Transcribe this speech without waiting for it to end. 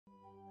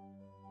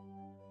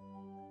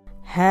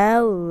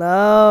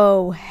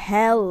Hello.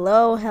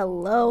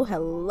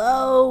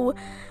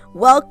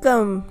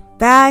 Welcome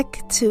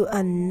back to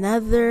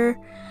another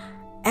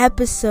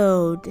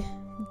episode.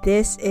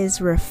 This is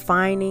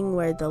Refining,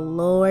 where the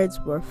Lord's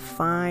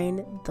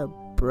refine the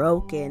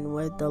broken,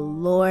 where the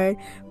Lord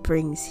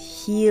brings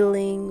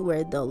healing,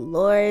 where the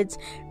Lord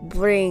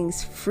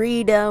brings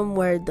freedom,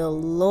 where the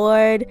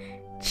Lord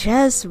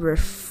just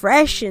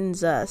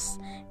refreshes us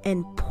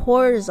and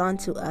pours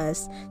onto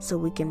us so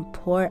we can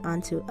pour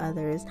onto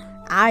others.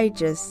 I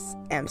just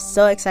am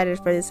so excited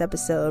for this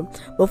episode.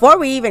 Before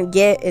we even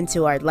get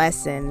into our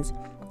lessons,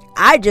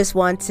 I just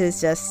want to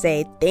just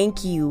say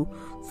thank you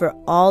for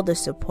all the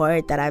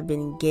support that I've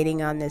been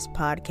getting on this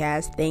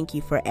podcast. Thank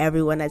you for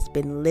everyone that's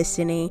been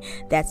listening,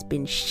 that's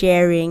been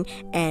sharing,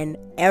 and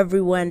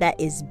everyone that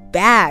is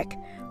back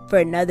for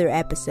another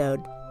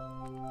episode.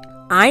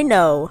 I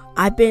know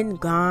I've been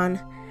gone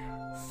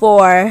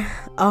for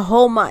a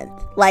whole month.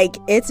 Like,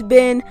 it's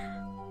been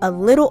a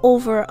little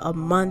over a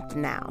month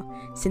now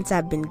since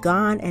I've been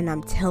gone, and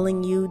I'm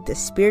telling you, the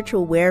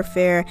spiritual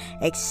warfare,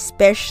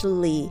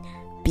 especially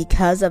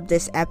because of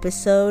this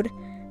episode,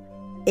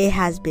 it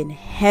has been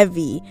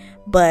heavy.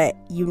 But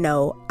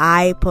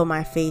I put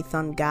my faith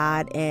on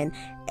God, and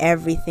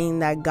everything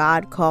that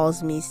God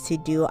calls me to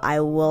do, I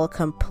will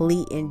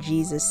complete in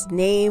Jesus'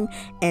 name.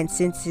 And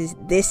since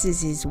this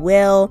is His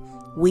will,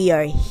 we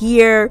are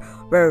here.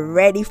 We're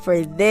ready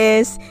for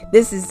this.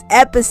 This is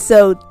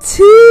episode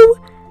 2.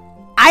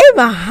 I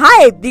am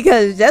hyped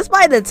because just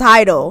by the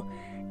title,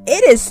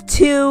 it is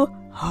too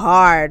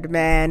hard,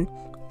 man.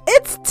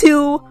 It's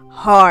too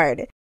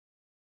hard.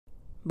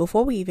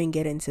 Before we even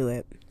get into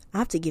it, I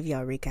have to give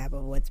y'all a recap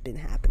of what's been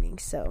happening.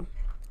 So,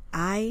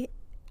 I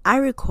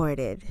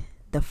recorded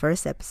the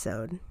first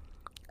episode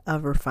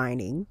of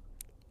Refining,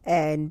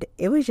 and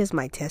it was just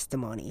my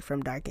testimony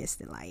from darkness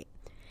to light.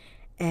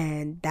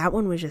 And that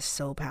one was just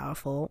so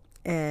powerful.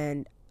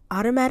 And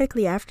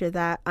automatically after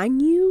that, I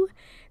knew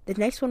the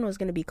next one was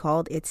going to be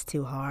called It's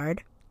Too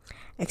Hard.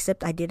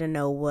 Except I didn't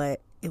know what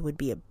it would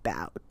be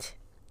about.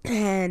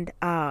 And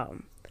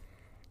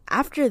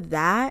after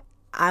that,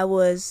 I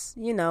was,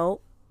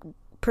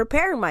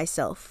 preparing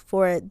myself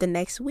for the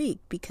next week.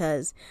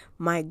 Because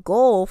my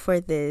goal for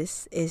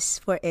this is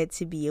for it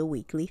to be a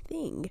weekly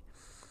thing.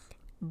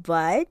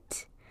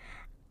 But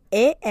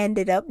it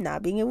ended up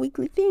not being a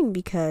weekly thing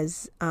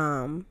because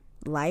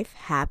life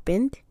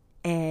happened,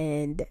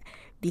 and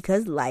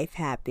because life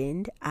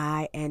happened,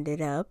 I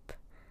ended up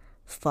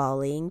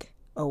falling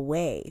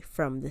away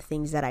from the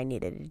things that I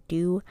needed to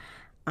do.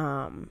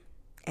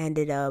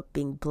 Ended up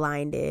being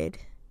blinded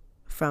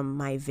from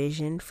my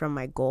vision, from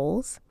my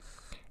goals,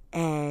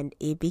 and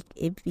it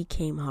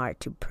became hard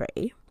to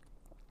pray.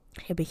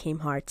 It became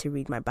hard to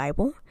read my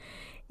Bible.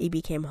 It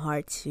became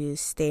hard to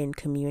stay in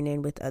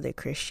communion with other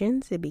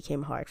Christians. It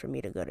became hard for me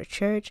to go to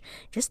church.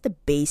 Just the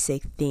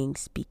basic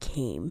things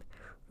became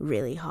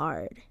really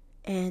hard.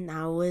 And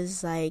I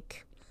was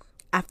like,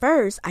 at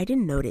first, I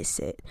didn't notice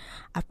it.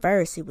 At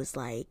first, it was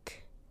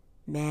like,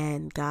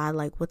 man, God,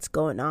 like, what's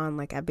going on?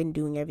 Like, I've been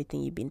doing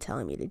everything you've been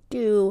telling me to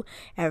do.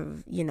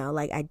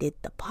 Like, I did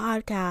the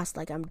podcast.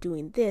 Like, I'm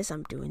doing this,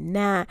 I'm doing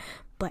that.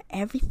 But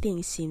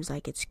everything seems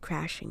like it's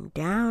crashing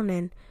down,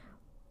 and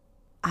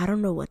I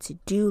don't know what to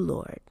do,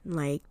 Lord.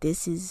 Like,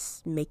 this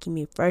is making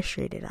me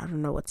frustrated. I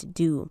don't know what to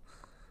do.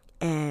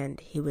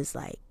 And He was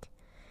like,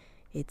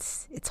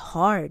 it's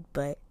hard,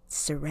 but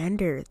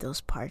surrender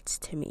those parts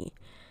to me.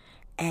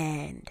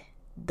 And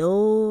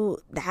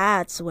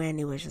that's when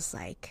it was just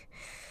like,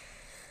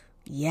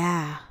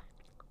 yeah.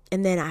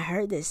 And then I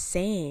heard this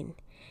saying.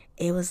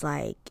 It was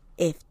like,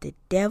 if the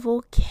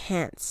devil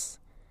can't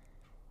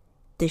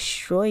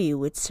destroy you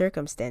with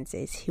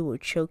circumstances, he will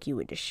choke you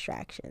with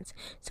distractions.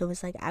 So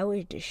it's like I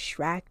was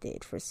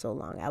distracted for so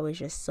long. I was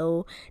just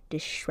so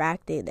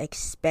distracted,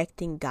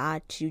 expecting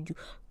God to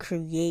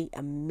create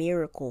a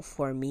miracle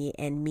for me,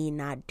 and me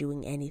not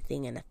doing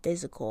anything in the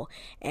physical.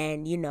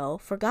 And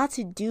for God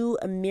to do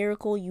a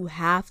miracle, you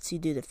have to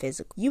do the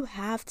physical. You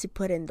have to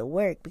put in the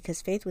work,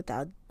 because faith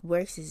without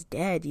works is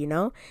dead.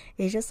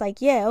 It's just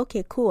like, yeah,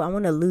 okay, cool, I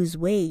want to lose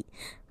weight,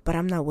 but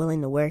I'm not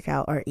willing to work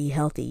out or eat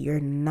healthy. You're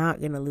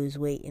not going to lose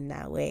weight in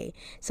that way.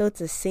 So it's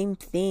the same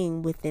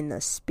thing within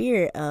the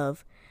spirit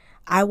of,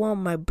 I want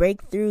my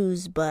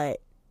breakthroughs, but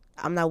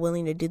I'm not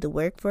willing to do the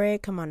work for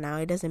it. Come on now,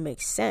 it doesn't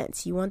make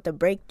sense. You want the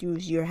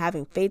breakthroughs, you're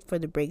having faith for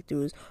the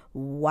breakthroughs.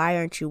 Why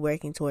aren't you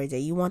working towards it?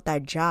 You want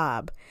that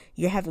job.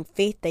 You're having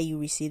faith that you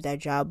receive that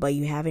job, but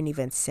you haven't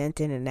even sent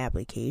in an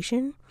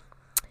application.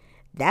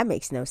 That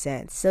makes no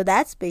sense. So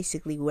that's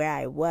basically where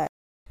I was.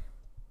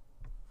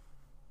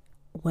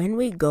 When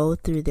we go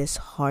through this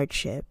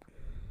hardship,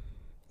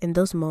 in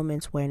those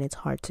moments when it's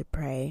hard to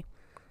pray,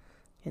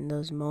 in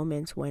those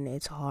moments when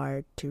it's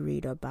hard to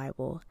read a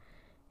Bible,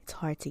 it's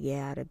hard to get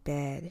out of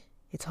bed,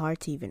 it's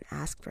hard to even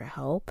ask for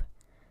help,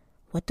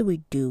 what do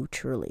we do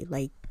truly?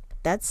 Like,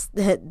 that's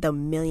the $1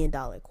 million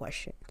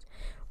question.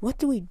 What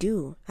do we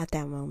do at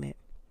that moment?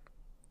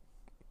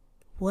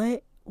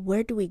 Where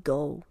do we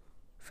go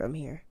from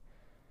here?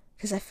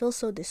 because I feel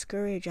so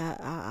discouraged.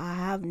 I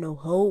have no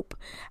hope.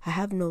 I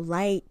have no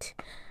light.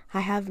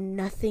 I have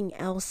nothing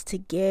else to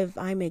give.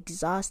 I'm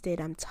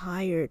exhausted. I'm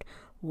tired.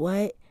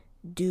 What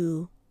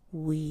do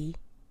we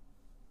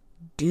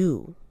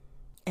do?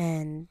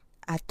 And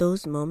at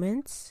those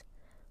moments,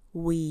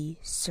 we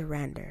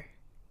surrender.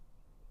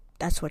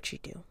 That's what you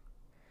do.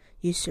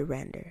 You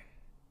surrender.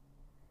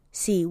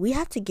 See, we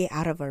have to get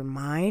out of our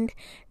mind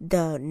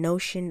the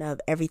notion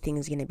of everything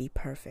is going to be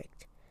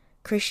perfect.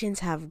 Christians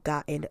have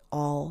got it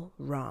all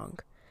wrong.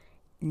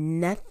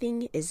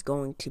 Nothing is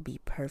going to be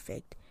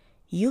perfect.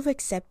 You've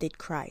accepted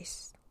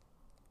Christ.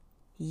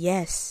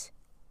 Yes,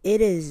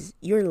 it is.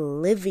 You're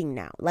living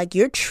now. Like,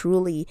 you're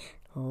truly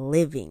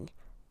living.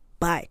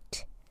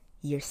 But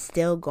you're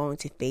still going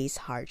to face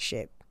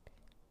hardship.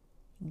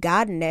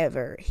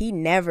 He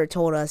never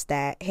told us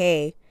that,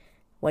 hey,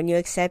 when you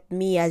accept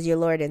me as your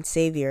Lord and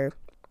Savior,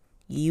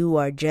 you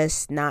are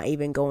just not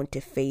even going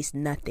to face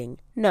nothing.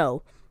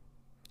 No,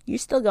 you're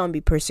still going to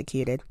be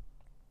persecuted.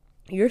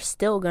 You're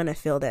still going to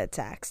feel the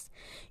attacks.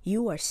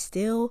 You are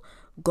still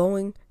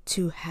going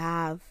to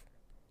have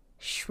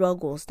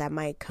struggles that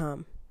might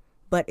come.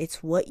 But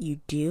it's what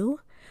you do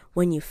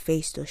when you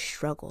face those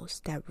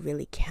struggles that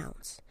really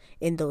counts.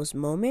 In those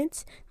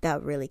moments,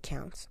 that really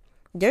counts.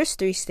 There's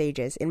 3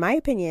 stages. In my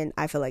opinion,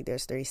 I feel like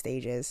there's 3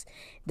 stages.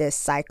 The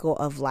cycle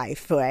of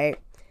life, right?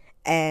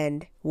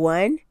 And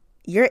 1,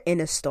 you're in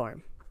a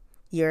storm.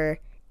 You're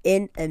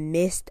in the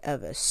midst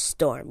of a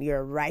storm.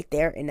 You're right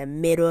there in the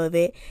middle of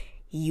it.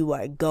 You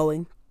are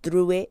going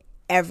through it.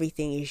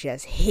 Everything is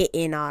just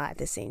hitting all at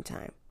the same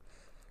time.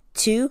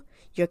 2,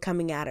 you're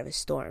coming out of a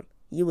storm.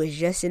 You was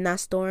just in that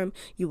storm.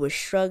 You were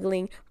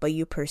struggling, but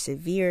you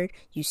persevered.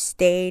 You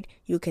stayed.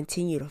 You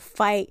continue to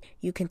fight.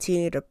 You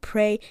continue to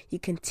pray. You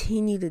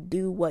continue to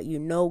do what you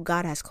know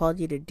God has called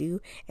you to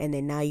do. And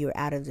then now you're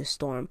out of the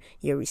storm.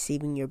 You're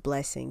receiving your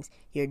blessings.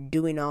 You're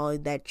doing all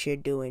that you're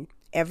doing.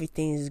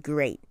 Everything is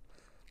great.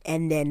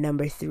 And then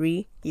number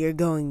 3, you're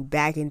going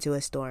back into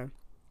a storm.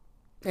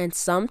 And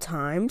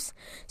sometimes,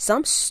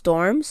 some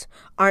storms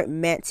aren't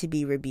meant to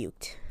be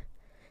rebuked.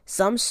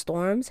 Some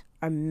storms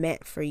are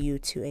meant for you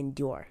to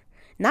endure.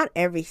 Not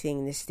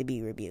everything needs to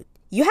be rebuked.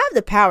 You have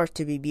the power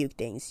to rebuke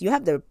things. You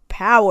have the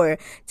power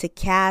to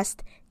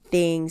cast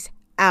things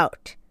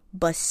out.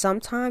 But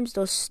sometimes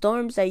those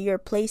storms that you're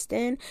placed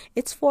in,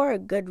 it's for a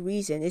good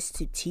reason. It's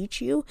to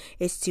teach you,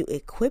 it's to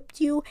equip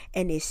you,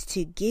 and it's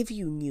to give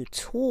you new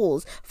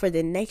tools for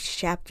the next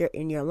chapter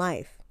in your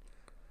life.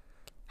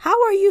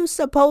 How are you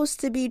supposed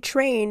to be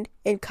trained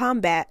in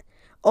combat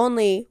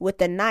only with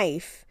a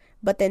knife?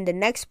 But then the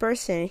next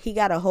person, he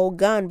got a whole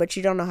gun, but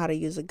you don't know how to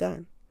use a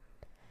gun.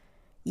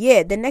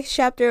 Yeah, the next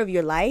chapter of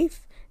your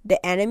life,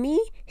 the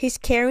enemy, he's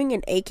carrying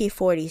an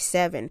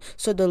AK-47.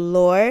 So the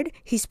Lord,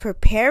 he's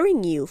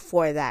preparing you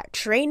for that.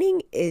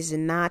 Training is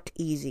not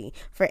easy.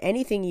 For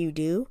anything you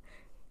do,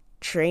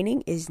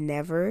 training is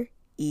never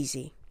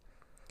easy.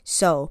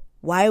 So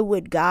why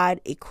would God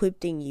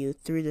equipping you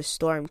through the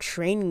storm,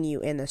 training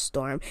you in the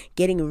storm,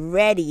 getting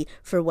ready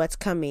for what's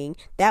coming?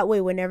 That way,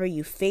 whenever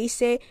you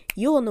face it,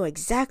 you will know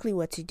exactly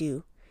what to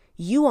do.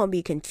 You won't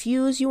be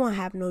confused. You won't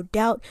have no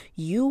doubt.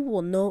 You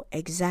will know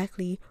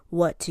exactly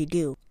what to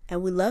do.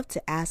 And we love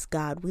to ask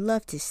God. We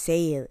love to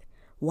say it.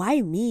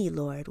 Why me,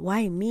 Lord?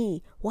 Why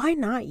me? Why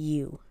not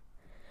you?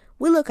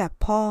 We look at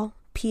Paul,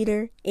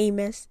 Peter,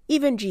 Amos,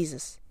 even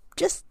Jesus.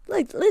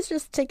 Let's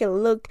just take a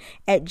look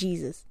at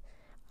Jesus.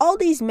 All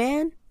these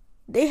men,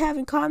 they have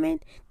in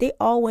common, they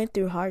all went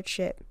through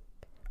hardship,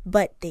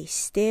 but they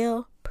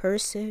still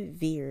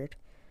persevered.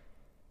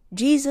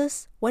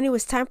 Jesus, when it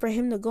was time for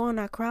him to go on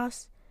that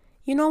cross,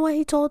 you know what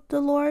he told the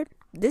Lord?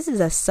 This is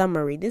a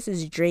summary. This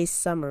is Dre's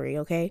summary,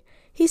 okay?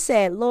 He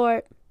said,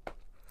 Lord,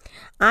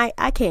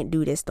 I can't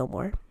do this no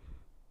more.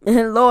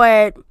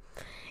 Lord,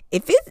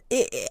 can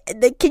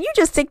you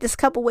just take this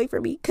cup away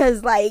from me?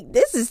 Because,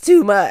 this is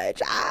too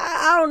much.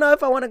 I don't know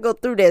if I want to go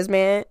through this,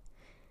 man.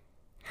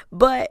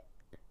 But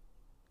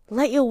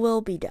let your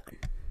will be done.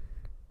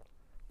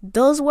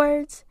 Those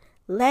words,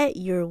 let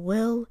your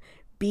will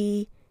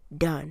be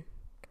done.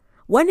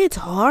 When it's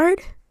hard,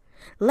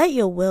 let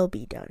your will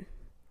be done.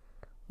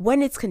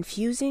 When it's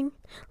confusing,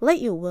 let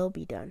your will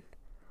be done.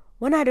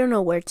 When I don't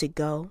know where to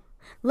go,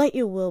 let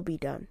your will be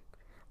done.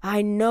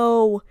 I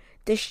know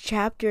this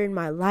chapter in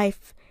my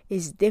life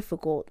is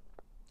difficult.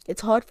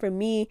 It's hard for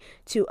me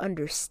to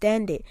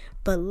understand it,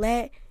 but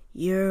let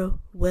your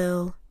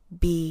will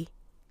be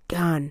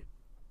done.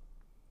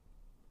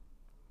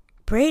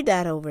 Pray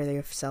that over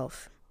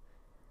yourself.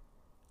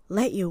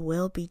 Let your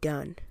will be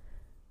done.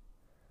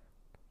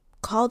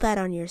 Call that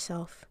on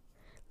yourself.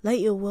 Let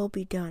your will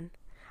be done.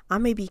 I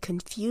may be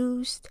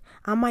confused.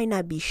 I might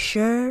not be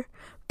sure,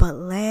 but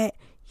let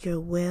your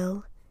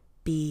will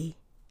be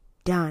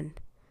done.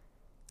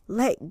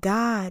 Let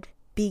God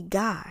be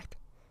God.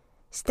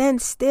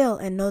 Stand still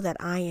and know that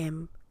I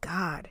am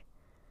God.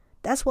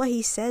 That's why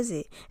he says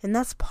it, and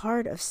that's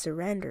part of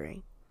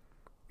surrendering.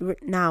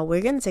 Now,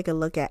 we're going to take a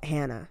look at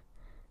Hannah,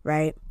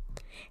 right?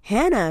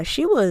 Hannah,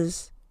 she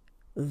was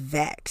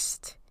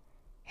vexed.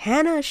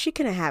 Hannah, she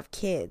couldn't have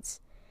kids.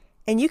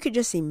 And you could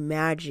just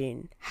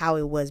imagine how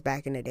it was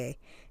back in the day.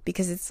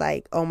 Because it's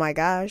like, oh my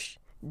gosh,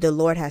 the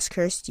Lord has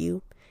cursed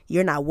you.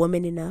 You're not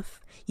woman enough.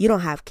 You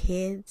don't have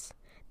kids.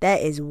 That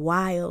is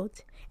wild.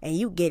 And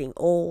you getting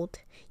old.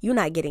 You're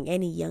not getting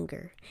any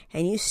younger.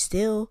 And you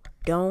still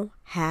don't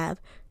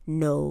have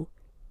no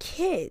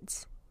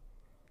kids.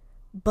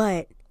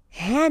 But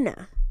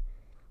Hannah,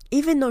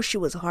 even though she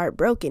was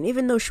heartbroken,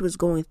 even though she was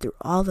going through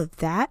all of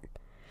that,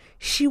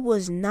 she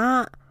was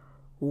not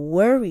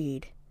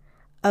worried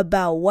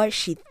about what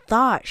she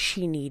thought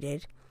she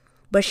needed,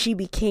 but she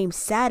became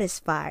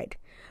satisfied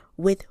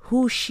with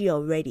who she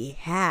already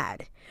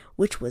had,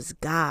 which was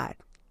God.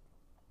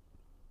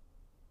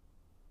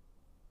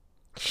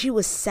 She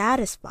was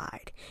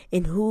satisfied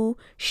in who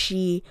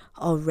she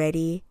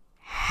already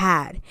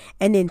had.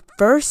 And in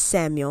 1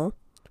 Samuel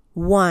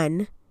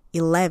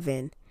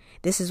 1:11,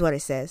 this is what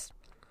it says.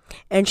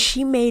 And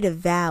she made a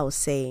vow,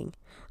 saying,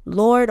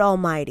 Lord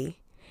Almighty,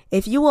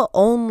 if you will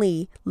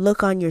only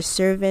look on your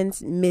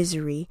servant's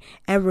misery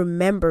and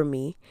remember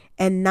me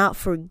and not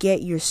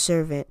forget your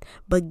servant,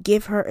 but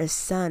give her a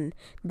son,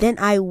 then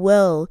I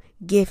will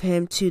give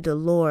him to the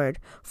Lord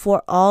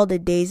for all the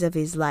days of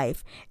his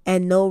life,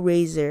 and no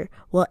razor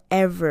will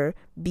ever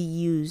be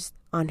used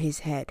on his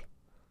head.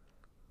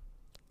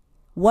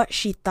 What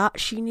she thought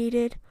she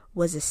needed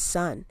was a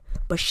son,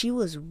 but she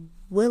was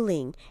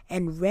willing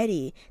and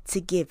ready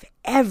to give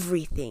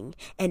everything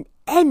and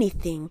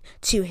anything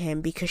to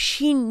him because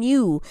she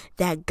knew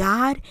that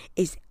God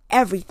is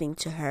everything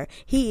to her.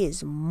 He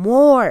is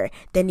more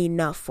than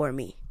enough for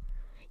me.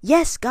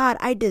 Yes, God,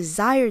 I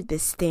desire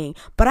this thing,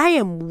 but I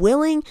am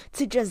willing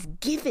to just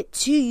give it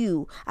to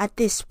you at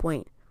this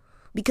point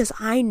because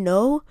I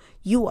know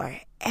you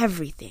are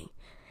everything.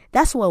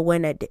 That's what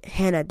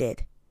Hannah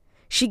did.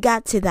 She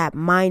got to that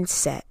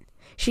mindset.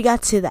 She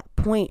got to that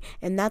point,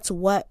 and that's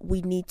what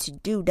we need to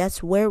do.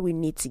 That's where we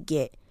need to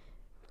get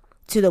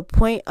to the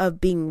point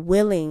of being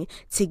willing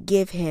to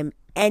give him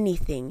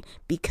anything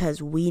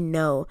because we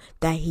know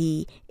that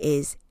he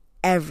is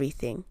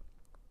everything.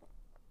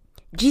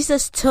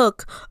 Jesus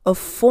took a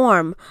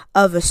form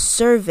of a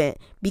servant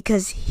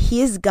because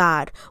his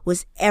God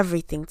was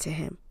everything to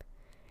him.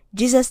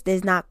 Jesus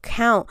did not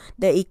count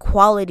the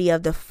equality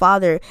of the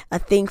Father a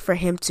thing for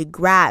him to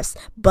grasp,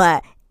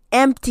 but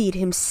emptied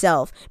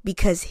himself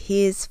because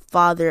his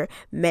Father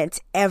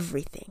meant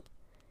everything.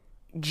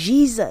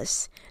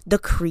 Jesus, the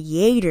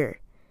Creator,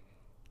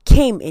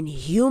 came in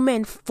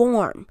human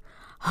form,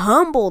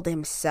 humbled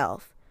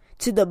himself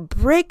to the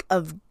brink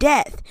of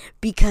death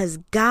because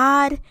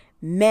God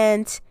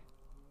meant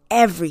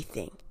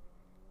everything.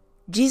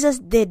 Jesus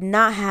did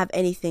not have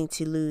anything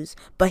to lose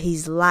but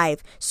his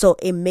life, so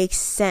it makes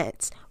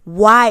sense.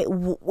 Why?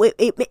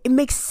 It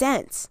makes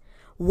sense.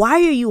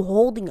 Why are you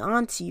holding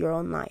on to your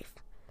own life?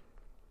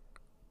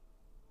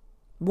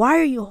 Why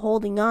are you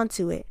holding on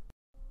to it?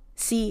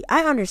 See,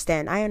 I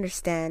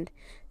understand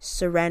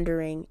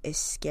surrendering is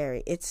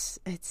scary. It's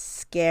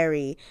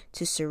scary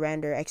to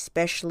surrender,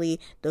 especially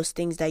those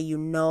things that you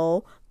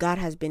know God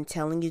has been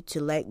telling you to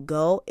let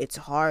go. It's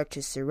hard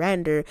to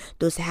surrender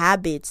those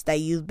habits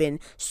that you've been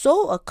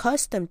so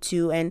accustomed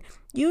to, and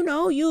you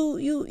know you're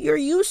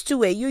used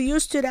to it. You're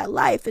used to that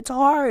life. It's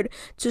hard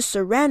to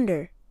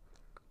surrender.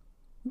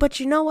 But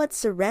you know what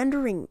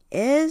surrendering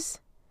is?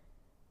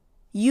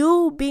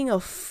 You being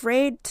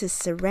afraid to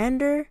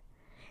surrender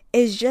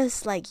is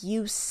just like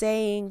you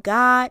saying,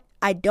 God,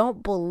 I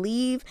don't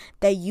believe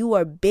that you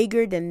are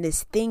bigger than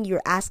this thing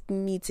you're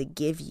asking me to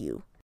give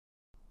you.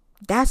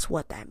 That's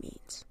what that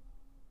means.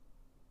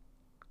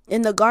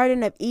 In the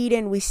Garden of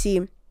Eden, we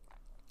see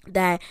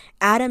that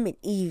Adam and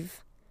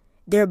Eve,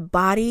 their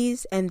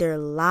bodies and their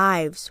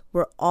lives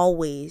were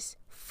always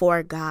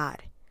for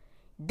God.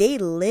 They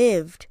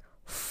lived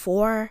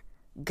for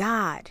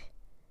God.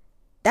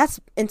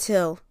 That's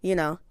until,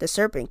 the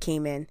serpent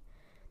came in.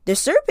 The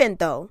serpent,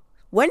 though,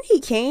 when he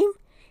came,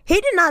 he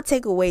did not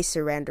take away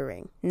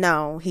surrendering.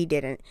 No, he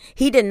didn't.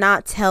 He did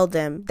not tell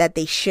them that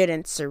they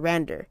shouldn't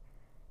surrender.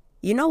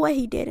 You know what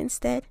he did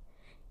instead?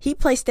 He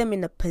placed them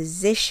in a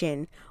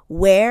position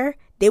where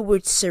they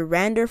would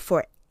surrender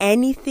for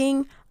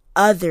anything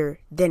other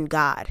than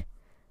God.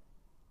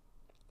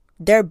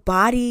 Their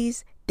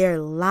bodies, their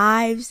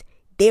lives,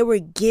 they were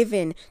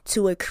given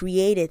to a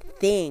created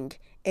thing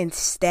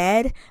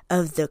instead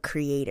of the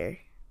Creator.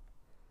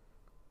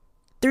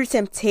 Through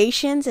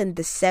temptations and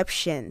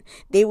deception,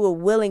 they were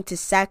willing to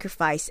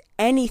sacrifice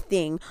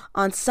anything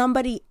on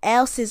somebody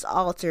else's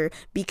altar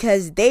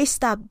because they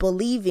stopped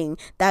believing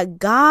that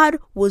God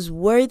was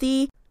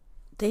worthy.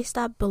 They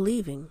stopped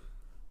believing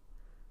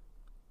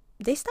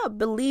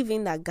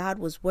that God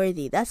was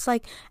worthy. That's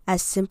like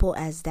as simple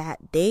as that.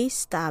 They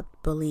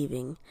stopped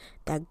believing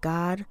that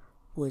God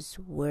was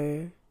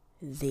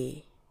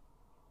worthy.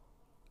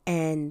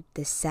 And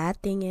the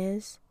sad thing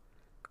is,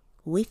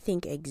 we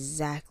think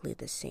exactly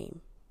the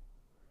same.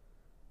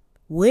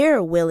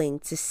 We're willing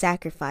to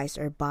sacrifice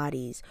our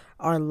bodies,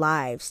 our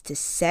lives to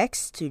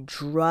sex, to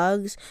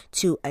drugs,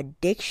 to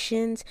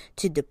addictions,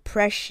 to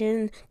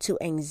depression, to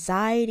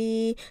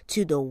anxiety,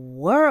 to the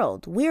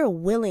world. We're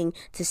willing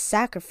to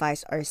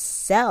sacrifice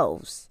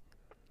ourselves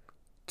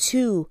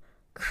to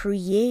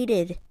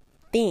created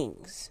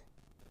things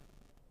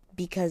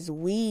because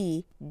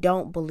we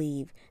don't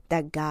believe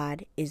that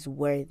God is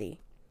worthy.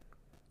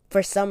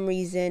 For some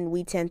reason,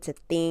 we tend to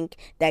think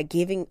that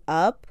giving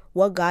up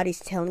what God is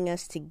telling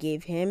us to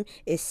give him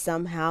is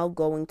somehow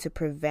going to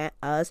prevent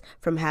us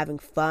from having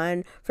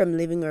fun, from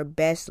living our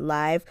best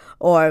life,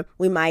 or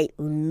we might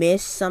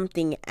miss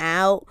something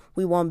out.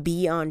 We won't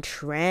be on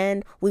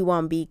trend. We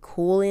won't be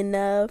cool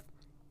enough.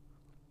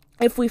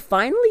 If we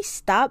finally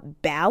stop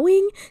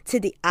bowing to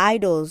the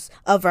idols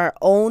of our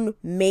own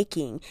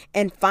making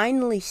and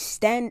finally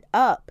stand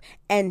up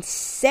and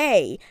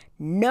say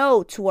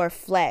no to our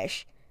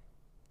flesh,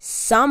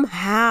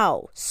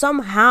 somehow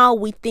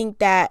we think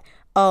that,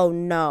 oh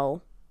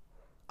no,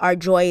 our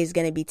joy is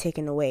going to be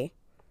taken away.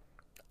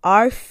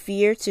 Our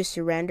fear to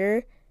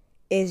surrender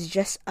is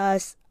just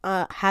us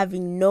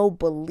having no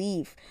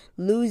belief,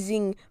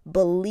 losing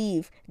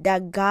belief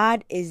that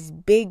God is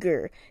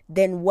bigger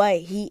than what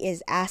he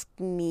is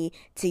asking me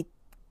to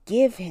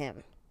give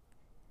him.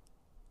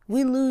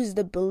 We lose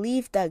the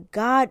belief that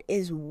God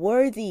is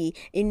worthy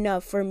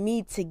enough for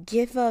me to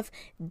give up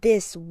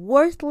this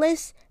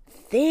worthless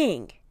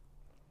thing.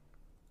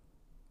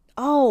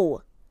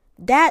 Oh,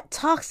 that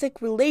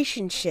toxic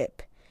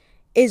relationship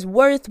is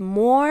worth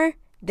more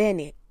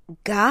than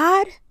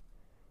God?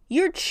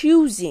 You're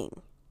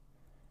choosing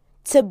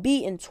to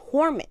be in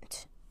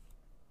torment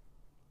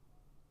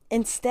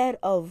instead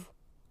of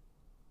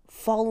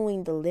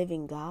following the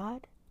living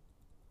God,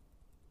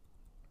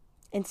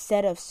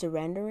 instead of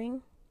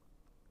surrendering,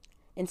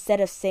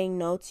 instead of saying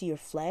no to your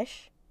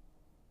flesh.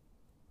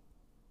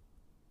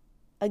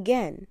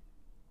 Again,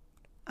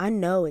 I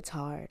know it's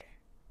hard.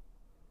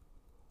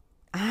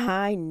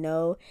 I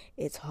know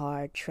it's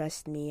hard.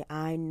 Trust me.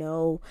 I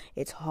know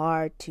it's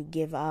hard to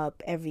give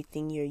up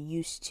everything you're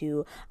used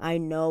to. I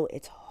know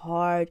it's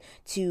hard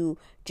to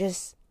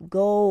just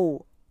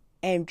go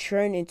and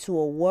turn into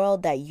a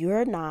world that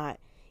you're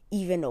not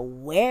even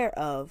aware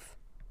of.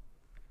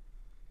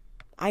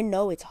 I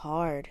know it's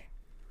hard.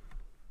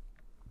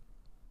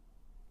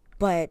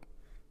 But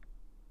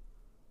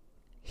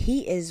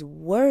he is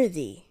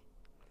worthy.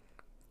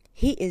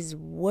 He is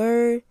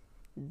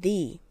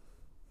worthy.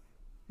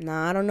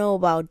 Now, I don't know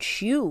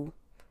about you,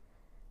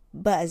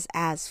 but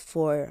as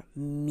for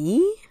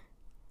me,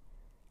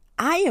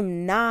 I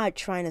am not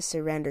trying to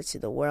surrender to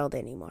the world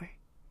anymore.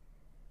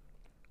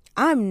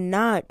 I'm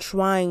not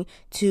trying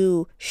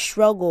to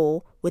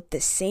struggle with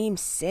the same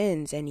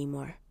sins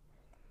anymore.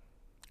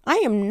 I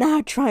am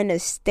not trying to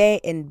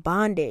stay in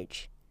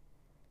bondage.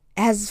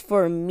 As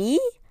for me,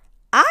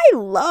 I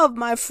love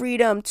my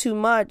freedom too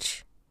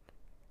much.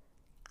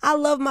 I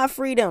love my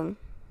freedom.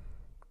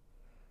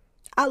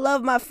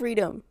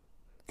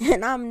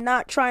 And I'm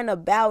not trying to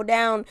bow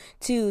down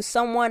to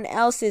someone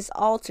else's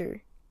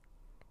altar.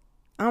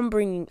 I'm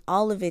bringing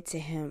all of it to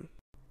him.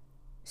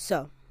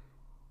 So,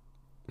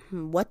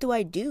 what do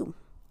I do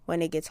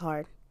when it gets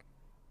hard?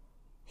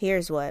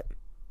 Here's what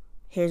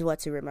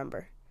to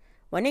remember.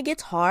 When it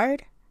gets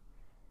hard,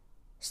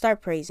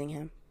 start praising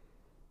him.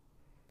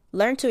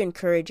 Learn to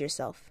encourage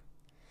yourself.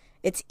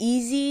 It's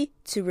easy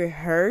to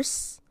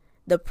rehearse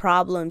the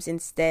problems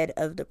instead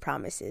of the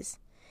promises.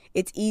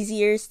 It's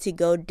easier to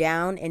go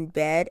down in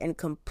bed and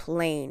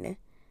complain.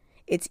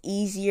 It's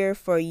easier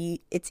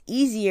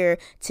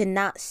to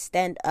not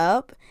stand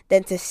up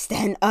than to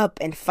stand up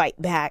and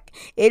fight back.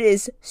 It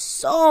is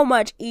so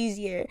much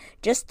easier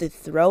just to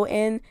throw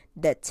in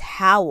the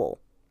towel.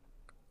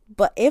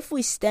 But if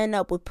we stand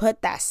up, we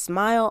put that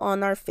smile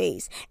on our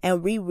face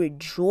and we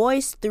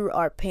rejoice through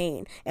our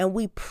pain and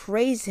we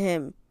praise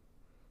him,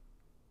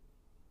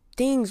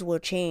 things will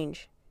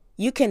change.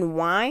 You can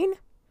whine,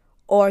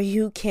 or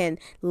you can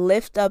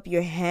lift up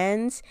your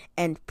hands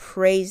and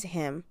praise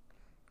him.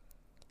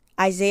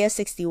 Isaiah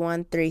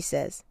 61:3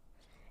 says,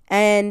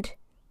 "And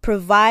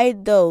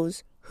provide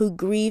those who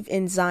grieve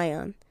in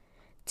Zion,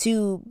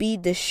 to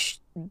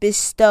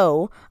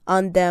bestow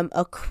on them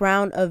a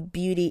crown of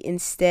beauty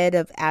instead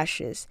of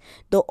ashes,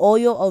 the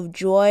oil of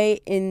joy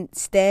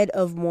instead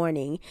of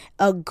mourning,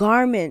 a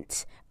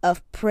garment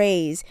of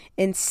praise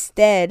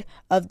instead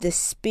of the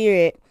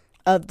spirit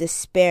of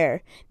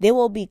despair. They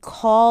will be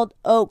called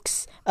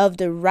oaks of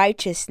the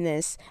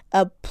righteousness,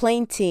 a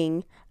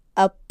planting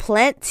of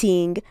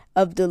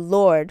the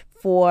Lord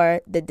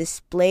for the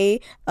display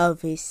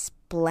of his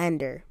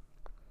splendor."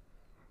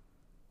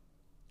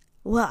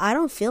 Well, I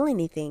don't feel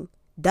anything.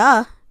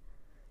 Duh.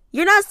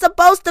 You're not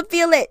supposed to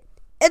feel it.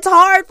 It's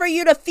hard for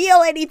you to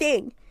feel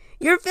anything.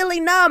 You're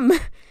feeling numb.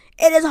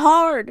 It is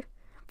hard.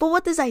 But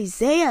what does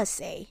Isaiah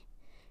say?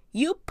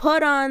 You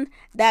put on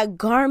that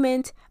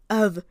garment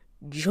of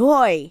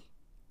joy.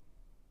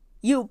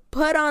 You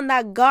put on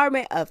that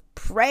garment of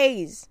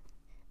praise.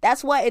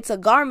 That's why it's a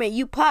garment.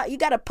 You got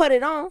to put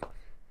it on.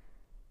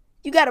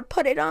 You got to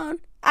put it on.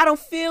 I don't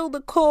feel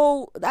the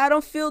cold. I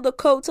don't feel the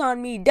coat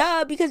on me.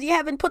 Duh, because you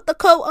haven't put the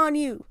coat on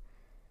you.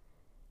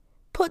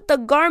 Put the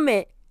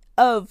garment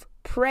of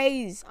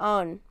praise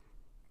on.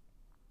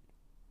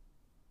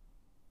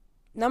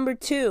 Number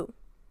 2,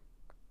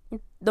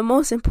 the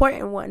most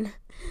important one.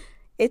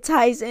 It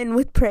ties in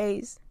with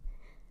praise.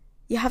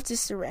 You have to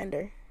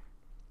surrender.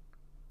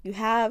 You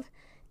have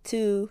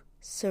to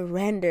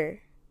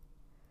surrender.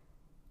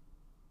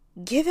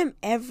 Give him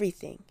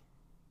everything.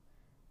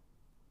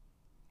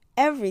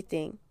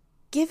 Everything.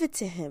 Give it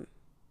to him.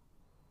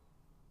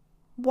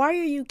 Why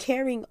are you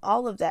carrying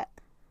all of that?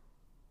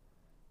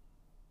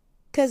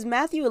 Because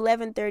Matthew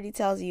 11:30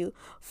 tells you,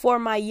 for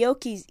my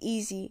yoke is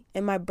easy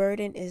and my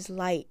burden is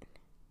light.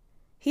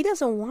 He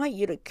doesn't want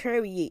you to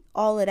carry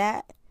all of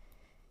that.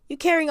 You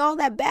carrying all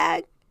that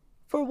bag?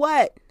 For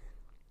what?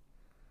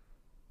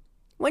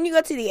 When you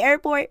go to the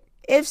airport,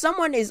 if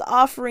someone is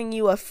offering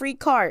you a free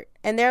cart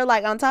and they're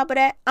like, on top of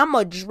that, I'm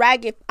going to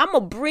drag it. I'm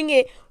going to bring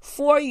it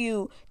for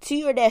you to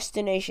your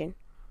destination.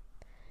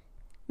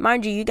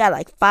 Mind you, you got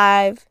like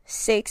 5,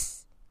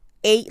 6,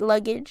 8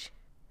 luggage.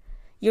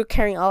 You're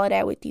carrying all of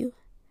that with you.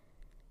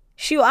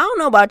 Shoot, I don't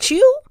know about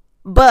you,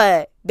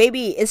 but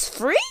baby, it's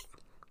free.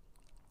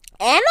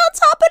 And on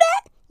top of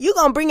that, you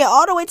going to bring it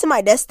all the way to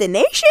my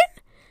destination?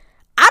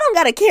 I don't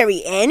got to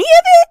carry any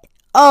of it?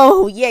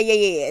 Oh,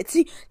 yeah.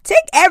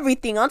 Take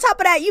everything. On top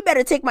of that, you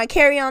better take my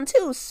carry-on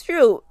too.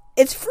 Shoot,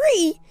 it's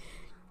free.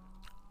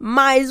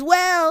 Might as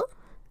well.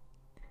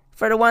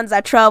 For the ones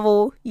that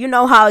travel, you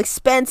know how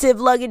expensive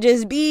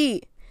luggages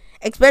be.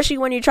 Especially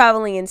when you're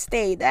traveling in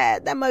state.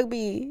 That might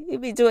be,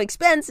 it'd be too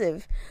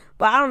expensive.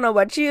 But I don't know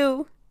about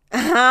you.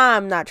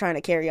 I'm not trying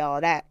to carry all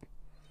of that.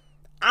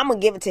 I'm going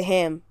to give it to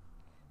him.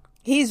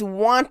 He's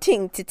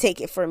wanting to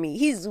take it for me.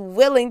 He's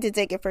willing to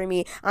take it for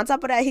me. On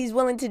top of that, he's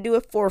willing to do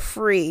it for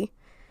free.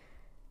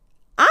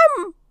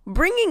 I'm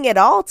bringing it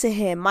all to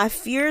him. My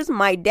fears,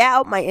 my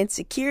doubt, my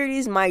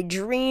insecurities, my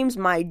dreams,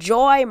 my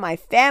joy, my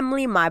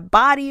family, my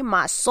body,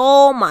 my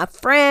soul, my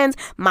friends,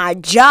 my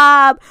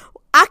job.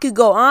 I could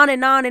go on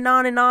and on and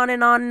on and on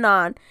and on and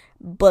on.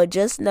 But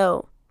just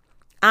know,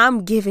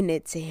 I'm giving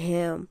it to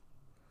him.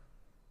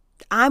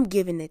 I'm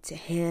giving it to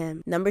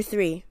him. Number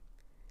 3,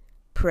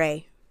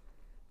 pray.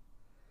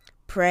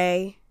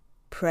 Pray,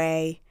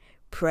 pray,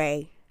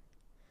 pray.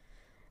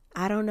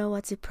 I don't know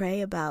what to pray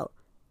about.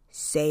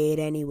 Say it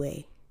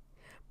anyway.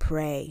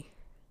 Pray.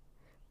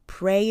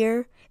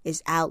 Prayer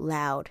is out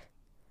loud.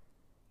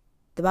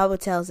 The Bible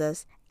tells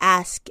us,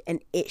 ask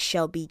and it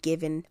shall be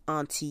given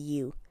unto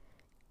you.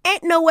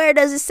 Ain't nowhere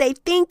does it say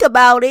think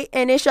about it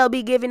and it shall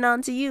be given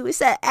unto you. It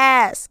said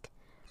ask.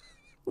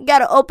 You got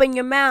to open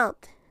your mouth.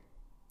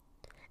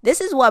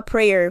 This is what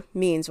prayer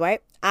means,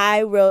 right?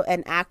 I wrote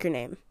an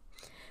acronym.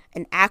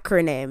 An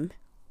acronym,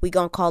 we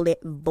gonna call it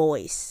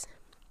VOICE,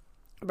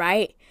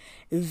 right?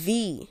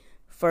 V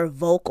for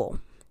vocal.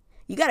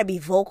 You gotta be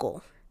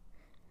vocal.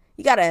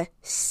 You gotta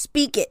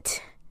speak it,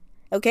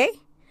 okay?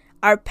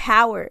 Our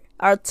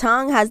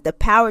tongue has the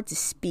power to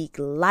speak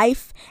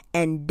life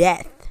and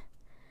death.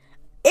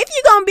 If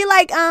you're gonna be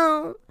like,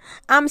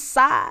 I'm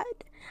sad,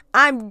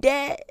 I'm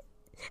dead,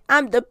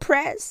 I'm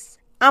depressed,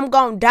 I'm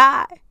gonna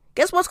die,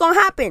 guess what's gonna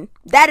happen?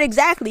 That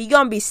exactly. You're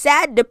gonna be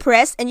sad,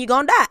 depressed, and you're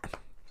gonna die.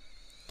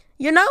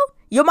 You know,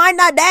 you might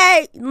not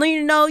die,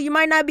 you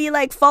might not be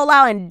like fall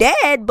out and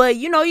dead, but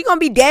you're going to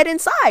be dead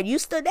inside. You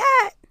still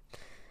dead,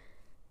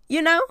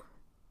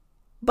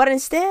 but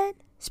instead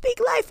speak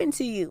life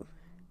into you.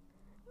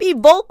 Be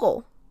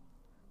vocal.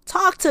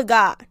 Talk to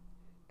God.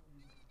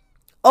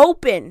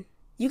 Open.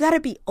 You got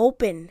to be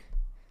open.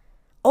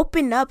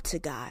 Open up to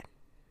God.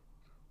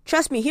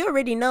 Trust me, he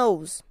already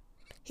knows.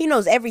 He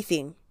knows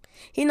everything.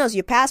 He knows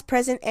your past,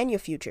 present, and your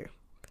future.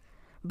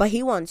 But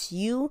he wants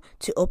you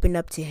to open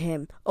up to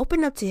him.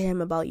 Open up to him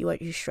about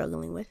what you're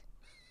struggling with.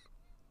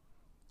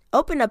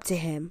 Open up to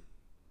him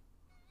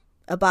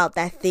about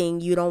that thing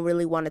you don't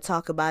really want to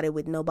talk about it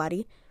with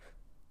nobody.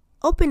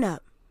 Open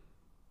up.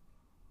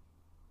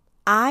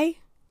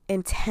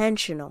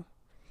 Intentional.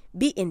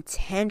 Be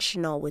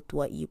intentional with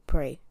what you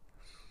pray.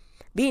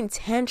 Be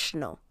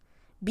intentional.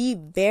 Be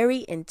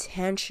very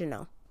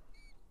intentional.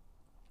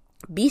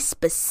 Be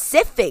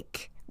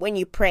specific when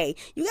you pray.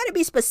 You got to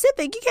be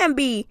specific.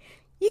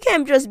 You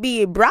can't just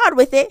be broad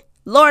with it.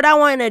 Lord, I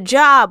want a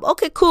job.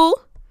 Okay, cool.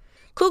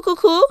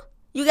 Cool.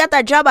 You got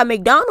that job at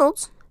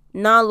McDonald's.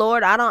 Nah,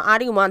 Lord, I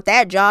didn't want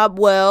that job.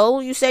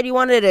 Well, you said you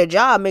wanted a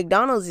job.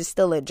 McDonald's is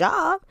still a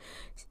job.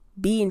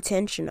 Be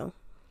intentional.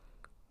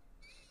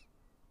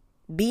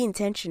 Be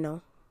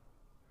intentional.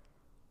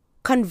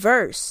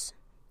 Converse.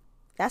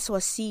 That's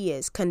what C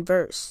is.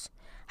 Converse.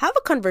 Have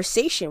a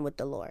conversation with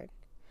the Lord.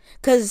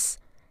 Because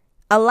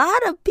a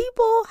lot of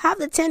people have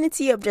the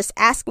tendency of just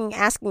asking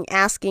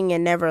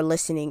and never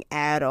listening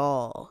at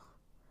all.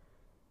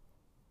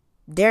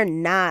 They're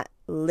not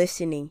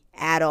listening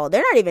at all.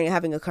 They're not even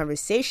having a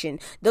conversation.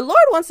 The Lord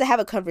wants to have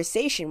a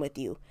conversation with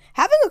you.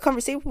 Having a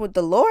conversation with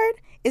the Lord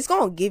is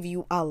going to give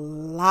you a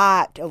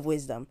lot of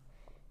wisdom.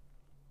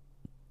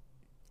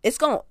 It's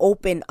going to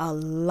open a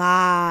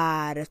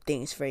lot of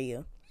things for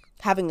you.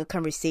 having a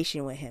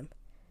conversation with him.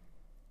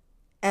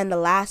 And the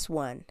last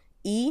one,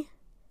 E,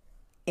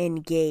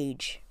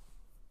 engage.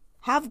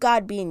 Have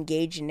God be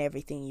engaged in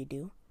everything you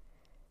do.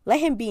 Let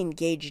him be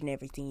engaged in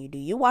everything you do.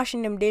 You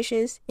washing them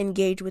dishes,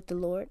 engage with the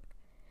Lord.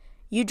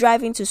 You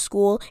driving to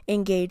school,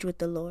 engage with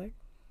the Lord.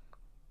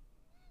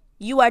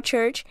 You at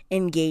church,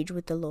 engage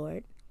with the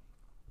Lord.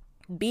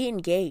 Be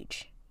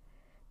engaged.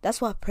 That's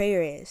what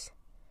prayer is.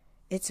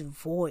 It's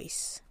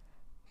voice.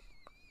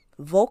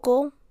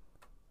 Vocal,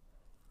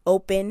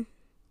 open,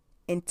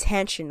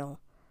 intentional,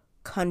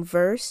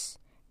 converse,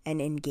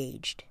 and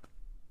engaged.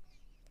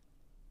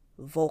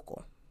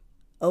 Vocal,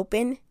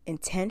 open,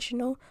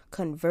 intentional,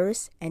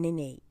 converse, and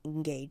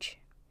engage.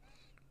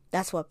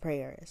 That's what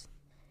prayer is.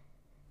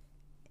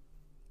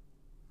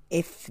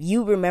 If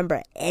you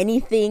remember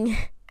anything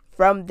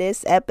from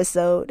this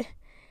episode,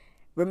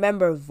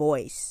 remember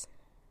voice.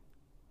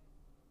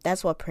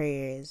 That's what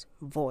prayer is,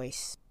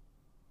 voice.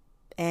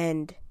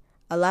 And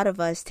a lot of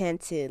us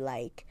tend to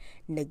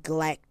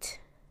neglect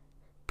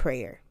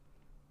prayer.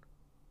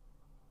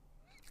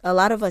 A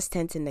lot of us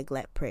tend to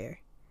neglect prayer.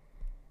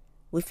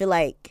 We feel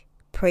like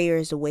prayer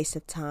is a waste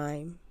of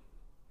time.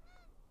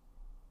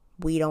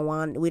 We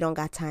don't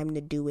got time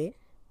to do it.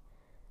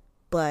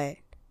 But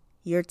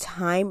your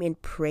time in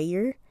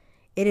prayer,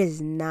 it is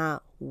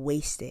not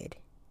wasted.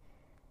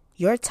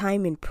 Your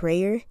time in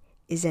prayer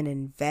is an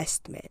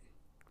investment.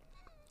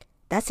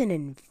 That's an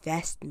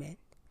investment.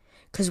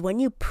 Because when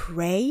you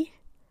pray,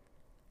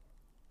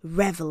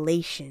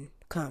 revelation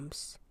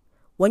comes.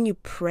 When you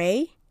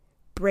pray,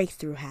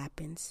 breakthrough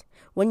happens.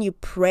 When you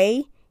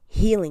pray,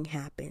 healing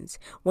happens.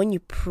 When you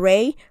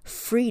pray,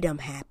 freedom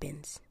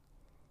happens.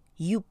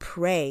 You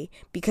pray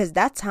because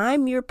that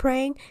time you're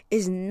praying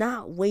is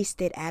not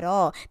wasted at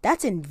all.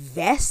 That's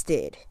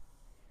invested.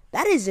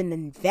 That is an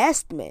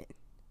investment.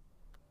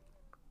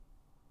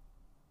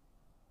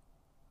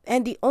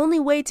 And the only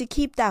way to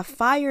keep that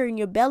fire in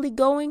your belly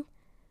going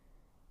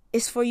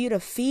is for you to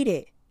feed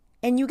it.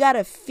 And you got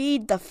to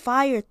feed the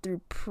fire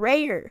through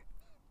prayer.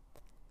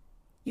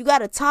 You got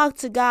to talk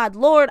to God.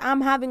 Lord,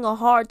 I'm having a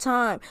hard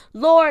time.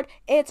 Lord,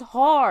 it's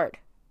hard.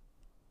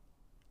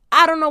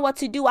 I don't know what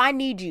to do. I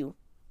need you.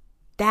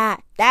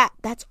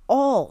 That's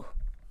all.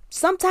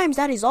 Sometimes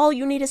that is all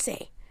you need to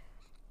say.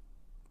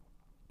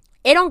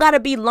 It don't got to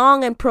be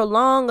long and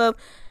prolonged of,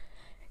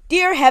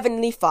 Dear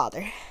Heavenly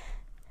Father,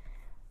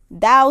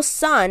 Thou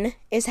son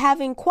is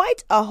having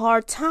quite a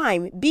hard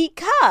time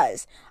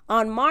because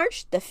on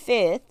March the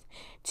 5th,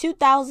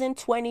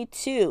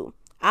 2022,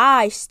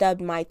 I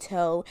stubbed my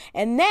toe.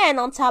 And then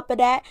on top of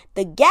that,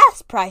 the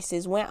gas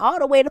prices went all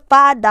the way to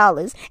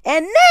 $5.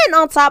 And then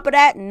on top of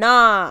that,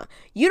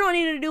 you don't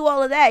need to do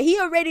all of that. He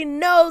already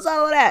knows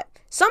all of that.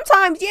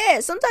 Sometimes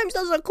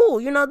those are cool.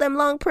 Them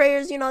long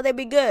prayers, they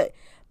be good.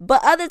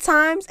 But other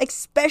times,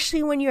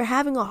 especially when you're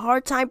having a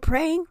hard time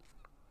praying,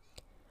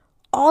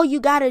 all you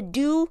got to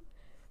do,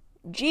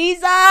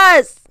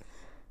 Jesus,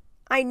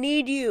 I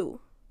need you.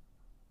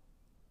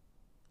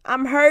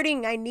 I'm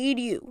hurting. I need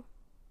you.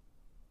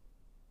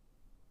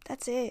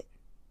 That's it.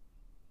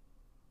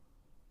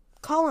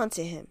 Call on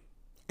to him.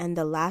 And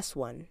the last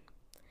one,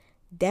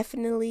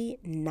 definitely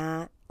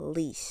not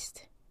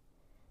least,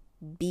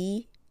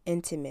 be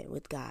intimate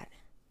with God.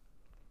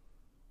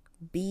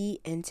 Be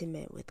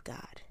intimate with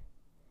God.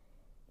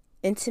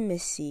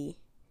 Intimacy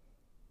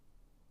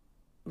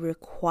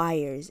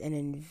requires an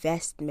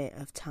investment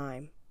of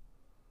time.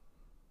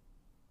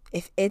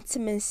 If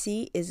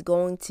intimacy is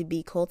going to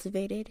be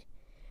cultivated,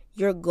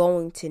 you're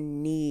going to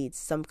need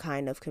some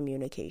kind of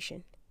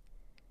communication.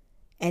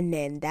 And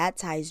then that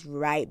ties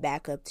right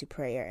back up to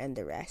prayer and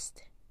the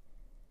rest.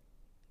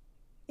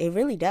 It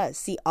really does.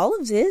 See, all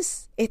of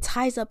this, it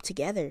ties up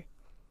together.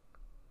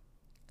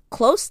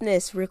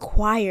 Closeness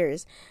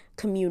requires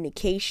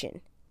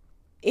communication.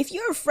 If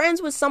you're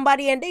friends with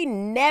somebody and they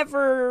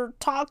never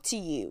talk to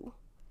you,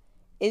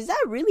 is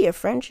that really a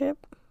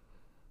friendship?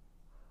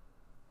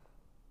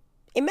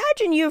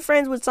 Imagine you're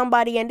friends with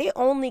somebody and they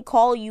only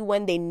call you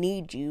when they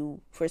need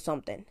you for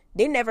something.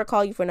 They never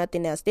call you for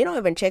nothing else. They don't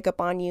even check up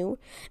on you.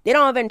 They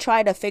don't even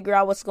try to figure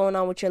out what's going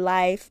on with your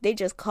life. They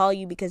just call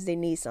you because they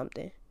need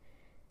something.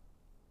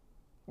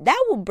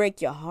 That will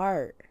break your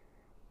heart.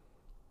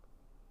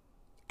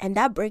 And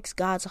that breaks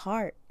God's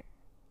heart.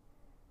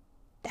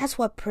 That's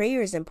why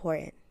prayer is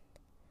important.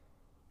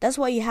 That's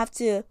why you have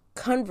to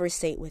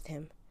conversate with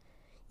him.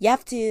 You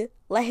have to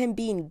let him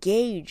be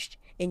engaged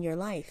in your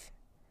life.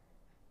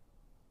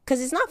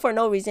 Because it's not for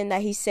no reason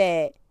that he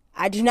said,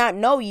 I do not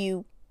know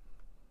you.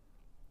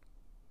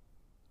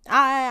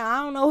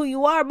 I don't know who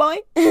you are, boy.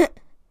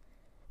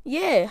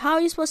 Yeah, how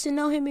are you supposed to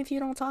know him if you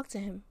don't talk to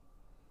him?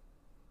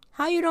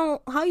 How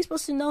are you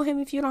supposed to know him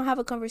if you don't have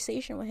a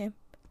conversation with him?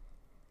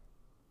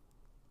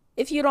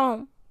 If you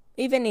don't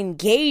even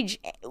engage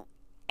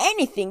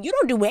anything, you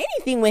don't do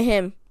anything with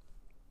him.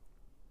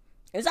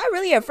 Is that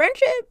really a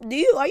friendship?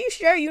 Are you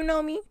sure you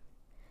know me?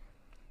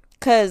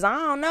 Cause I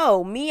don't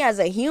know, me as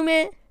a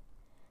human,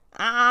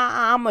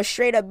 I'ma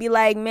straight up be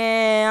like,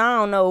 man, I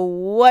don't know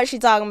what she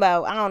talking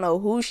about. I don't know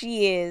who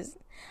she is.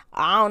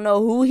 I don't know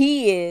who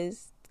he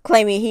is,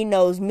 claiming he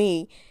knows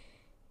me.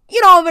 You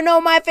don't even know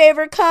my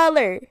favorite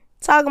color.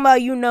 Talking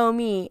about you know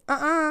me.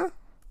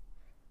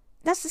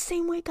 That's the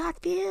same way God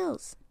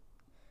feels.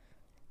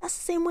 That's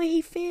the same way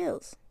he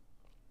feels.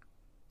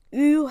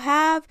 You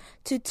have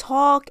to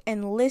talk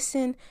and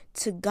listen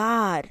to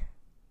God.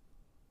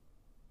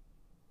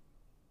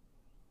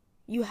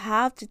 You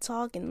have to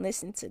talk and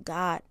listen to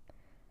God.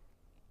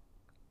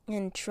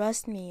 And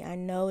trust me, I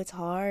know it's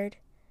hard.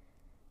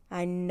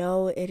 I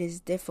know it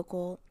is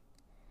difficult,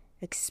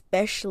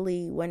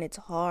 especially when it's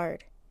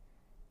hard.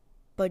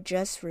 But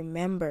just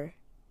remember,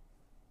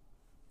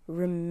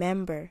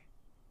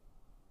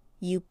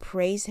 you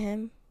praise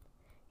him,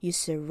 you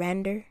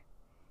surrender,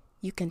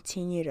 you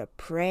continue to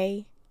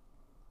pray,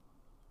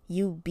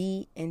 you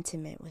be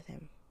intimate with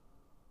him.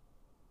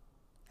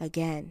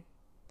 Again,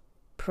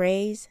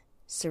 praise,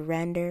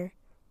 surrender,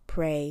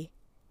 pray,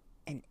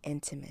 and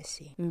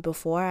intimacy. And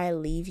before I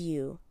leave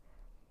you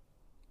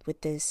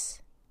with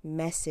this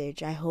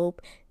message, I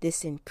hope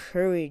this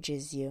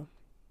encourages you.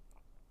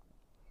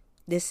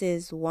 This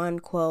is one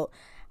quote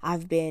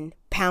I've been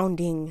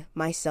pounding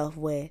myself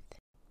with.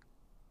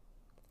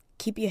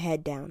 Keep your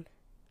head down.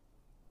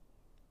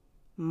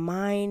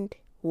 Mind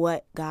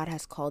what God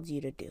has called you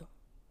to do.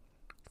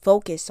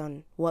 Focus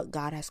on what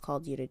God has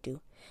called you to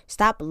do.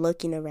 Stop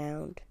looking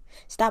around.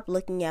 Stop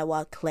looking at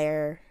what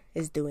Claire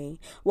is doing,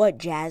 what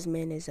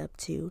Jasmine is up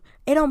to.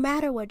 It don't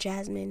matter what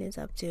Jasmine is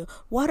up to.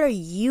 What are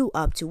you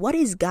up to? What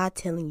is God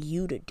telling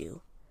you to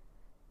do?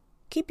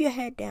 Keep your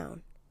head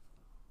down.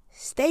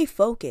 Stay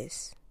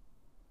focused.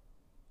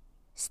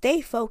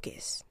 Stay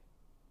focused.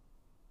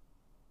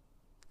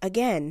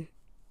 Again,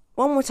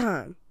 one more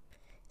time.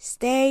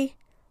 Stay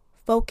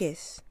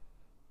focused.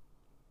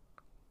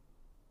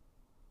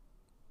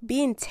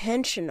 Be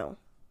intentional.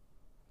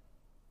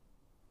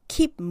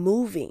 Keep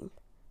moving.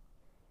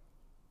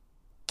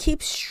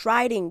 Keep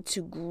striding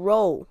to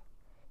grow.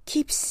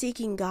 Keep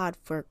seeking God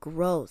for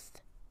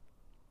growth.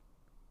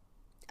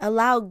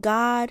 Allow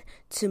God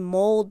to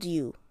mold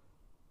you.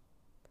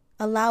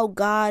 Allow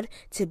God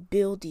to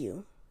build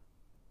you.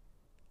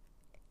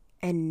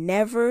 And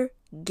never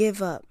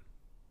give up.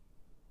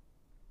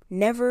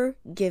 Never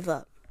give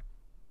up.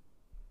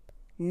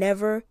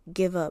 Never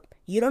give up.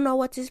 You don't know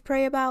what to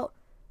pray about?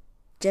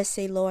 Just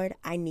say, Lord,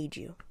 I need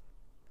you.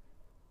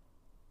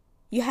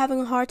 You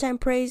having a hard time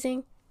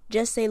praising?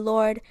 Just say,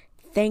 Lord,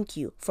 thank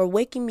you for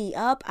waking me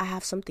up. I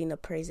have something to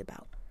praise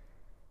about.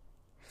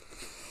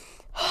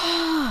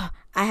 I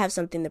have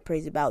something to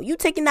praise about. You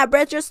taking that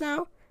breath just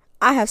now?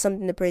 I have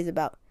something to praise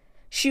about.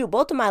 Shoot,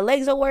 both of my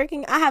legs are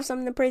working. I have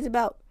something to praise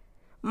about.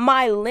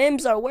 My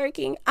limbs are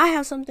working. I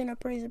have something to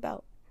praise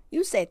about.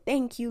 You said,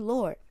 thank you,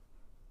 Lord.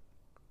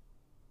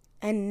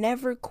 And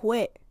never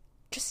quit.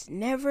 Just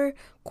never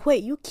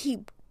quit. You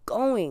keep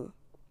going.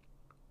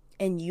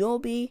 And you'll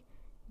be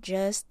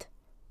just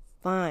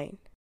fine.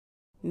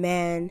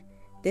 Man,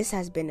 this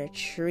has been a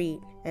treat.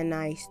 And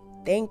I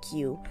thank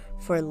you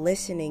for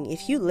listening.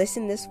 If you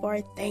listen this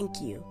far,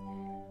 thank you.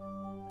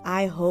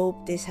 I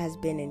hope this has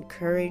been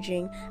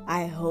encouraging.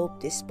 I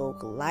hope this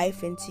spoke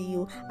life into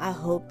you. I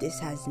hope this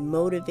has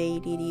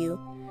motivated you.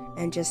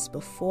 And just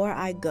before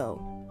I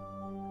go,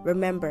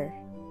 remember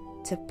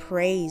to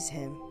praise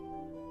him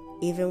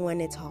even when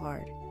it's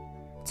hard.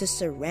 To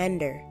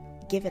surrender,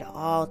 give it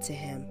all to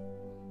him.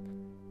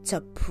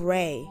 To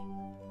pray.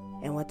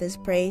 And what does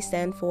pray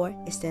stand for?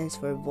 It stands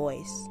for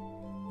voice.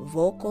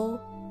 Vocal,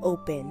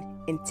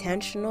 open,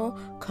 intentional,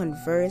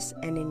 converse,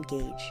 and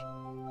engage.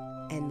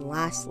 And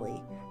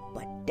lastly,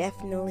 but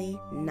definitely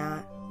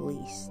not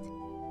least,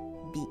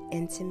 be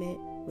intimate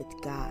with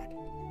God.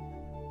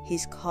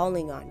 He's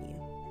calling on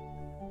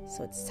you.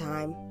 So it's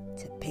time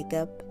to pick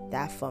up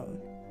that phone.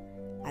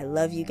 I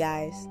love you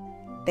guys.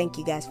 Thank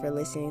you guys for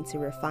listening to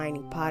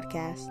Refining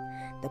Podcast,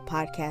 the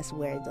podcast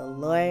where the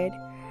Lord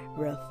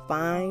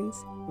refines,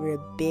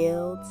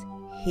 rebuilds,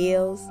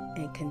 heals,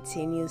 and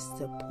continues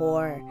to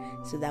pour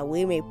so that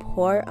we may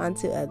pour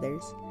unto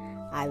others.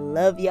 I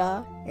love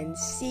y'all and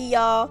see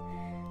y'all.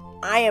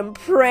 I am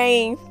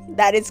praying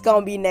that it's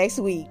going to be next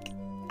week.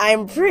 I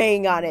am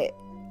praying on it.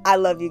 I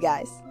love you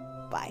guys.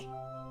 Bye.